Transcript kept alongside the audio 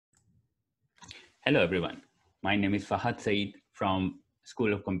Hello, everyone. My name is Fahad Saeed from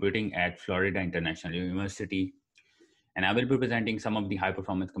School of Computing at Florida International University, and I will be presenting some of the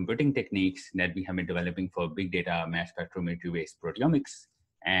high-performance computing techniques that we have been developing for big data mass spectrometry-based proteomics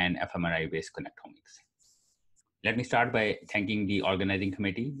and fMRI-based connectomics. Let me start by thanking the organizing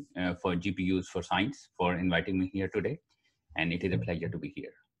committee for GPUs for Science for inviting me here today, and it is a pleasure to be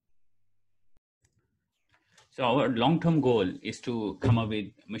here. So our long-term goal is to come up with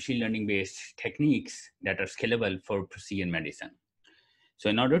machine learning-based techniques that are scalable for precision medicine. So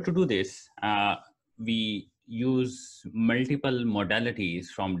in order to do this, we use multiple modalities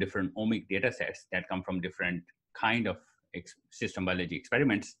from different omic data sets that come from different kind of system biology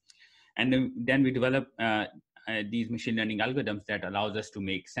experiments. And then we develop these machine learning algorithms that allows us to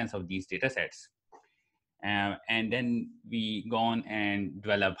make sense of these data sets. And then we go on and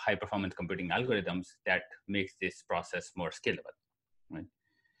develop high performance computing algorithms that makes this process more scalable. Right?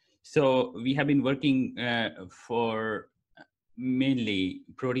 So we have been working for mainly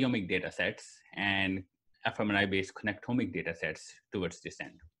proteomic data sets and fMRI-based connectomic data sets towards this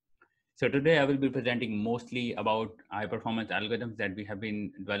end. So today I will be presenting mostly about high-performance algorithms that we have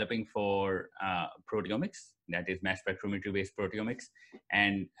been developing for proteomics, that is mass spectrometry-based proteomics,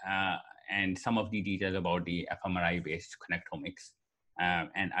 and some of the details about the fMRI-based connectomics.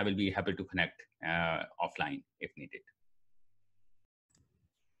 And I will be happy to connect offline if needed.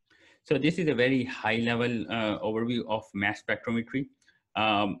 So this is a very high-level overview of mass spectrometry.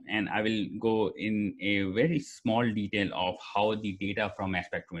 And I will go in a very small detail of how the data from mass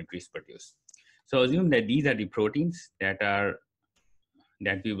spectrometry is produced. So assume that these are the proteins that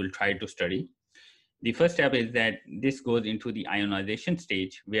we will try to study. The first step is that this goes into the ionization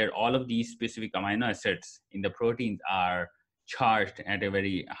stage, where all of these specific amino acids in the proteins are charged at a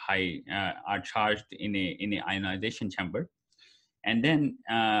very high, are charged in a ionization chamber. And then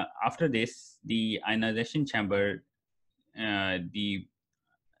after this, the ionization chamber, the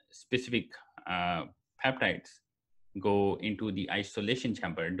specific peptides go into the isolation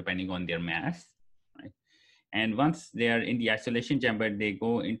chamber depending on their mass, right? And once they are in the isolation chamber, they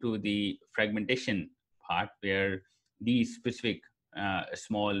go into the fragmentation part where these specific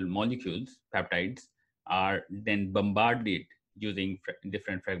small molecules, peptides, are then bombarded using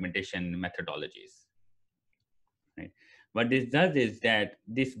different fragmentation methodologies, right? What this does is that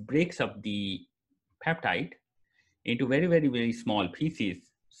this breaks up the peptide into very, very, very small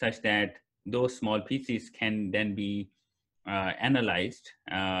pieces, such that those small pieces can then be analyzed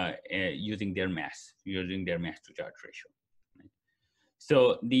using their mass to charge ratio. Right?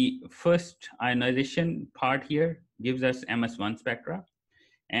 So the first ionization part here gives us MS1 spectra,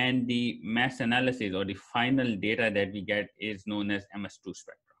 and the mass analysis or the final data that we get is known as MS2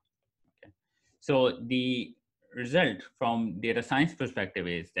 spectra. Okay. So the result from data science perspective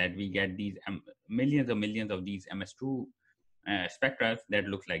is that we get these millions of these MS2 spectra that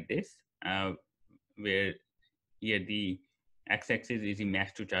look like this, where here the x-axis is the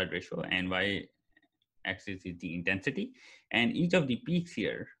mass to charge ratio and y-axis is the intensity, and each of the peaks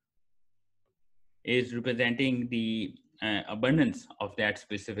here is representing the abundance of that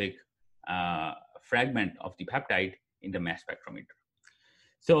specific fragment of the peptide in the mass spectrometer.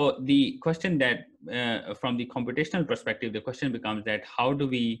 So the question that, from the computational perspective, the question becomes that how do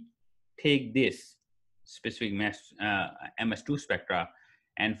we take this specific mass MS2 spectra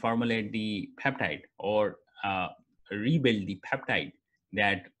and formulate the peptide, or rebuild the peptide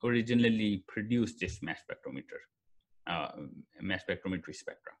that originally produced this mass spectrometry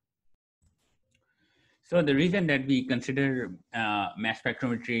spectra. So the reason that we consider mass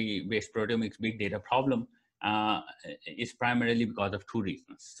spectrometry-based proteomics big data problem is primarily because of two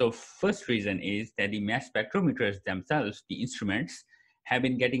reasons. So first reason is that the mass spectrometers themselves, the instruments, have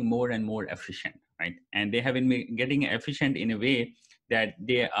been getting more and more efficient, right? And they have been getting efficient in a way that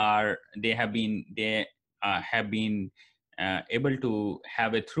they have been able to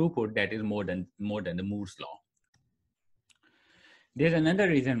have a throughput that is more than the Moore's law. There's another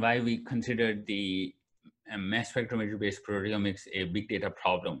reason why we consider the mass spectrometry-based proteomics a big data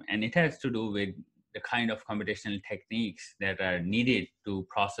problem, and it has to do with the kind of computational techniques that are needed to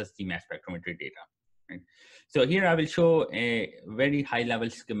process the mass spectrometry data. Right? So here I will show a very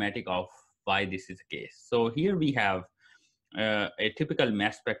high-level schematic of why this is the case. So here we have a typical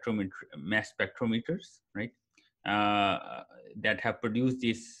mass spectrometers, right, that have produced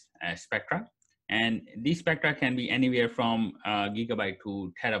this spectra, and these spectra can be anywhere from gigabyte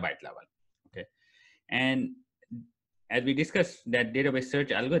to terabyte level. Okay, and as we discussed, that database search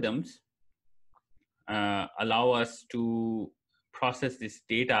algorithms allow us to process this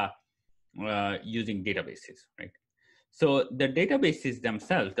data using databases, right? So the databases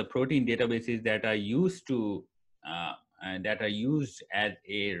themselves, the protein databases that are used to that are used as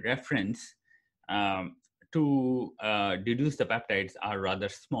a reference um, to deduce the peptides are rather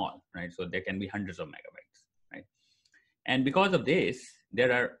small, right? So there can be hundreds of megabytes, right? And because of this,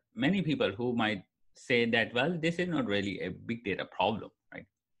 there are many people who might say that, well, this is not really a big data problem,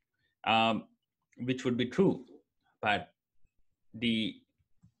 right? Which would be true, but the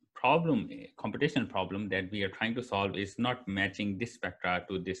problem, computational problem that we are trying to solve is not matching this spectra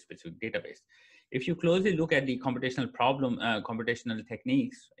to this specific database. If you closely look at the computational problem, computational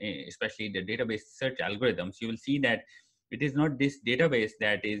techniques, especially the database search algorithms, you will see that it is not this database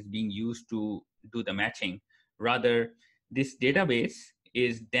that is being used to do the matching. Rather, this database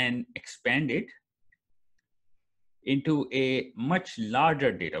is then expanded into a much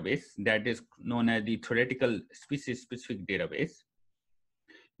larger database that is known as the theoretical species-specific database,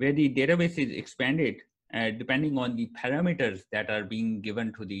 where the database is expanded depending on the parameters that are being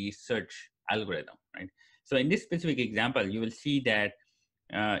given to the search algorithm, right? So in this specific example, you will see that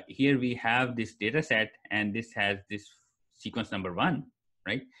here we have this data set, and this has this sequence number 1,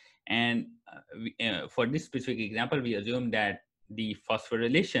 right? And for this specific example, we assume that the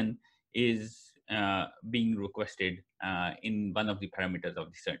phosphorylation is being requested in one of the parameters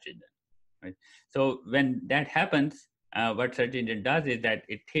of the search engine, right? So when that happens, what search engine does is that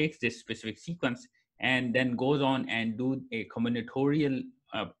it takes this specific sequence and then goes on and do a combinatorial,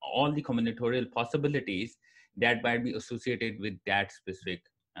 all the combinatorial possibilities that might be associated with that specific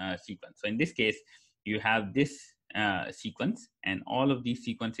sequence. So in this case, you have this sequence, and all of these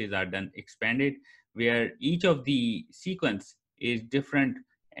sequences are then expanded, where each of the sequence is different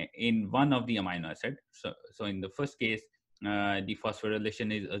in one of the amino acid. So in the first case, the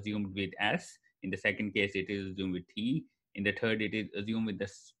phosphorylation is assumed with S. In the second case, it is assumed with T. In the third, it is assumed with the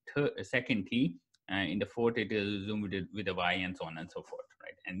second T. In the fourth, it is assumed with a Y, and so on and so forth,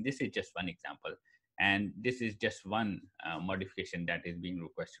 right? And this is just one example. And this is just one modification that is being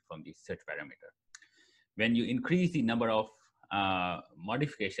requested from the search parameter. When you increase the number of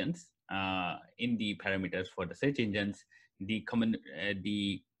modifications in the parameters for the search engines, the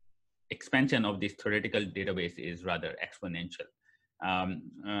expansion of this theoretical database is rather exponential.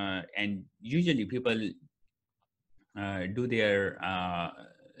 And usually people do their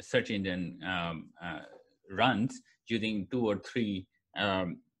search engine runs using 2 or 3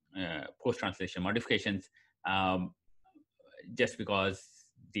 post-translation modifications, just because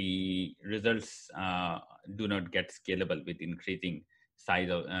the results do not get scalable with increasing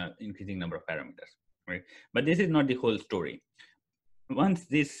size of increasing number of parameters, right? But this is not the whole story. Once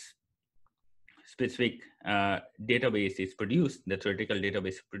this specific database is produced, the theoretical database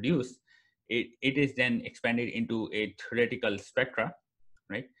is produced, it is then expanded into a theoretical spectra,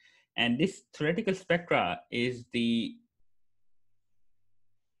 right? And this theoretical spectra is the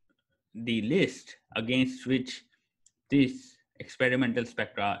list against which this experimental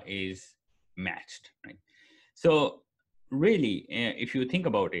spectra is matched, right? So really, if you think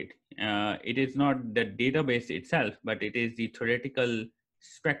about it, it is not the database itself, but it is the theoretical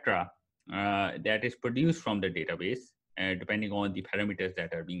spectra that is produced from the database, depending on the parameters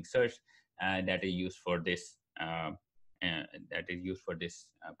that are being searched, that is used for this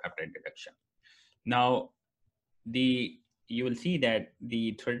peptide detection. Now, you will see that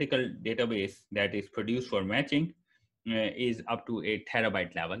the theoretical database that is produced for matching is up to a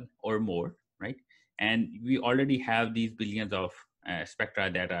terabyte level or more, right? And we already have these billions of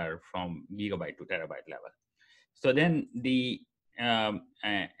spectra that are from gigabyte to terabyte level. So then the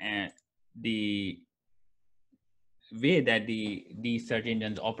way that these search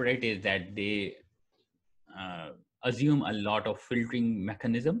engines operate is that they assume a lot of filtering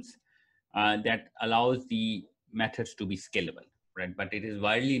mechanisms that allows the methods to be scalable, right? But it is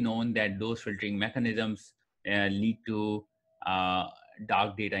widely known that those filtering mechanisms lead to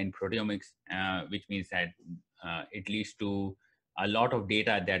dark data in proteomics, which means that it leads to a lot of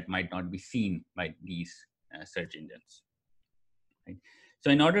data that might not be seen by these search engines, right? So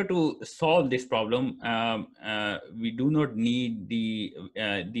in order to solve this problem, we do not need the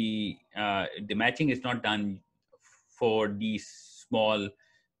matching is not done for these small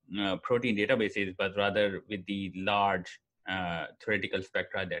protein databases, but rather with the large theoretical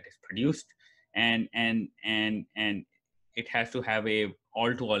spectra that is produced, and it has to have a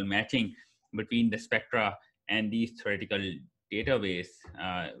all-to-all matching between the spectra and these theoretical database,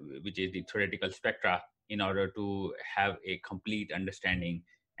 which is the theoretical spectra, in order to have a complete understanding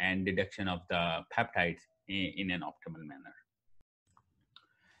and detection of the peptides in an optimal manner.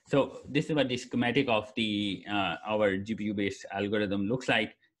 So this is what the schematic of the our GPU-based algorithm looks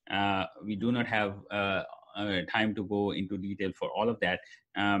like. We do not have time to go into detail for all of that.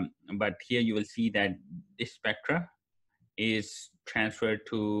 But here you will see that this spectra is transferred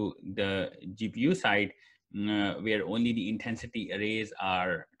to the GPU side, where only the intensity arrays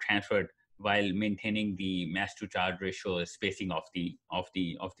are transferred while maintaining the mass to charge ratio spacing of the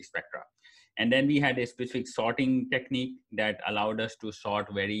spectra. And then we had a specific sorting technique that allowed us to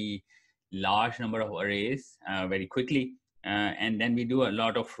sort very large number of arrays very quickly. And then we do a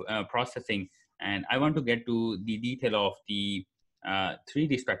lot of processing. And I want to get to the detail of the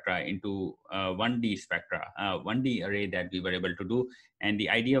 3D spectra into 1D spectra, 1D array that we were able to do. And the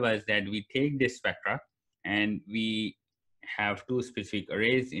idea was that we take this spectra and we have two specific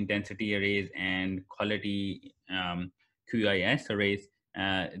arrays, intensity arrays and quality QIS arrays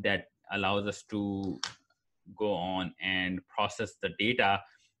that allows us to go on and process the data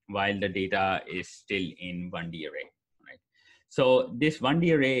while the data is still in 1D array, right? So this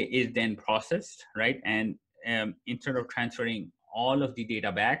 1D array is then processed, right? And instead of transferring all of the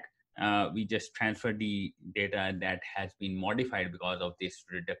data back, we just transfer the data that has been modified because of this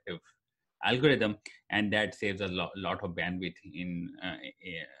reductive algorithm, and that saves a lot of bandwidth in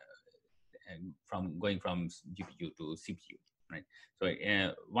from going from GPU to CPU, right? So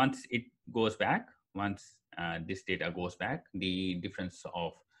once it goes back, once this data goes back, the difference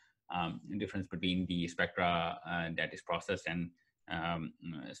between the spectra that is processed and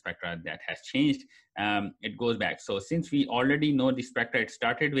spectra that has changed, it goes back. So since we already know the spectra it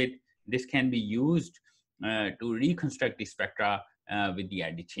started with, this can be used to reconstruct the spectra with the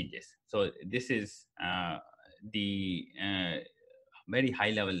added changes. So this is the very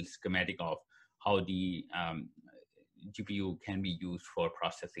high level schematic of how the GPU can be used for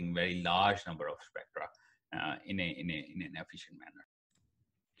processing very large number of spectra in an efficient manner.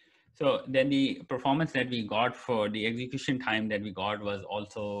 So then the performance that we got for the execution time that we got was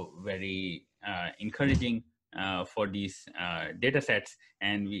also very encouraging for these data sets,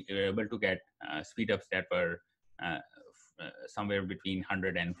 and we were able to get speedups that were somewhere between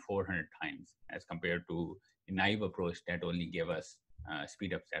 100 and 400 times as compared to the naive approach that only gave us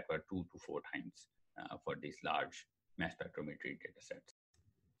speedups that were 2 to 4 times for these large mass spectrometry data sets.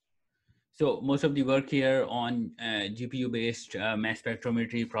 So most of the work here on GPU-based mass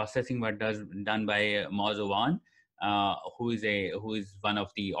spectrometry processing was done by Maozo Wan, who is one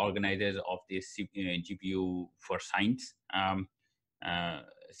of the organizers of this GPU for Science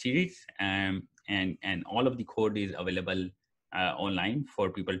series, and all of the code is available online for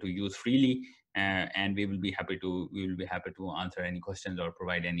people to use freely, and we will be happy to answer any questions or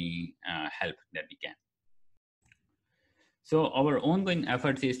provide any help that we can. So our ongoing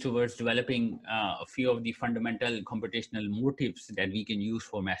efforts is towards developing a few of the fundamental computational motifs that we can use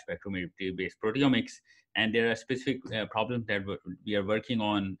for mass spectrometry-based proteomics. And there are specific problems that we are working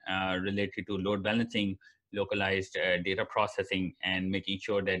on related to load balancing, localized data processing, and making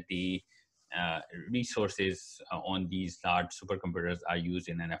sure that the resources on these large supercomputers are used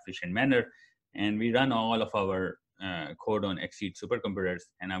in an efficient manner. And we run all of our code on Exceed supercomputers,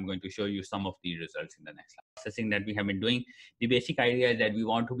 and I'm going to show you some of the results in the next slide. Processing that we have been doing, the basic idea is that we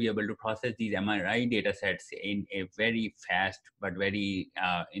want to be able to process these MRI data sets in a very fast, but very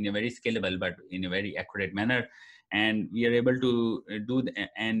in a very scalable, but in a very accurate manner. And we are able to do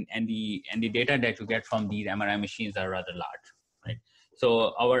and the data that you get from these MRI machines are rather large, right?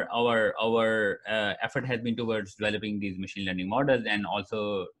 So our effort has been towards developing these machine learning models and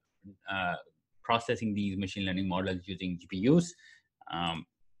also processing these machine learning models using GPUs.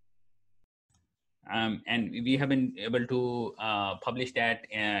 And we have been able to publish that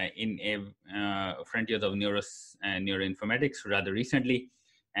in a Frontiers of Neuroinformatics rather recently.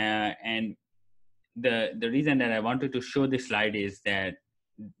 And the reason that I wanted to show this slide is that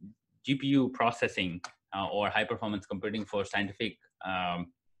GPU processing or high performance computing for scientific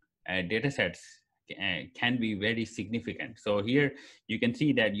data sets can be very significant. So here you can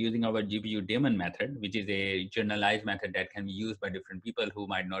see that using our GPU daemon method, which is a generalized method that can be used by different people who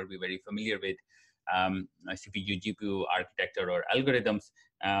might not be very familiar with CPU, GPU architecture or algorithms,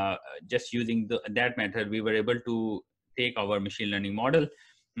 just using that method, we were able to take our machine learning model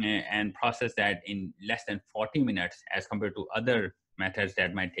and process that in less than 40 minutes as compared to other methods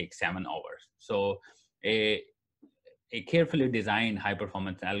that might take 7 hours. So a carefully designed high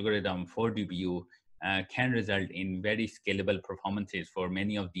performance algorithm for GPU can result in very scalable performances for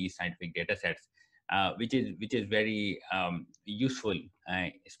many of these scientific data sets, which is very useful,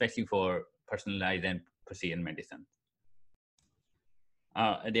 especially for personalized and precision medicine.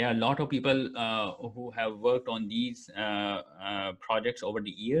 There are a lot of people who have worked on these projects over the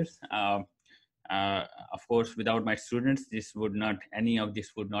years. Of course, without my students, any of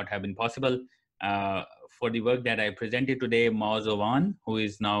this would not have been possible. for the work that I presented today, Mao Zhowan, who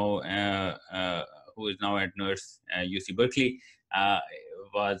is now at NERSC UC Berkeley,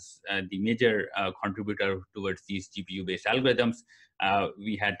 was the major contributor towards these GPU-based algorithms.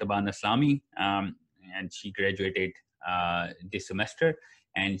 We had Taban Aslami, and she graduated this semester,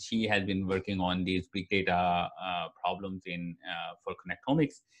 and she has been working on these big data problems for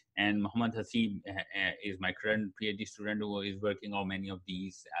Connectomics. And Mohammad Hasib is my current PhD student who is working on many of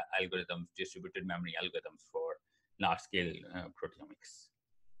these algorithms, distributed memory algorithms for large-scale proteomics.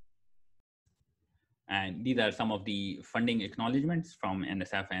 And these are some of the funding acknowledgements from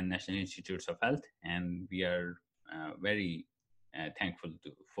NSF and National Institutes of Health, and we are very thankful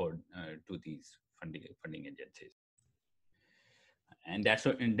to these funding agencies. And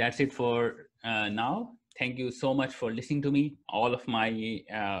that's it for now. Thank you so much for listening to me. All of my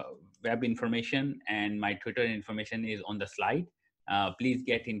web information and my Twitter information is on the slide. Please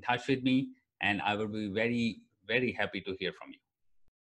get in touch with me, and I will be very, very happy to hear from you.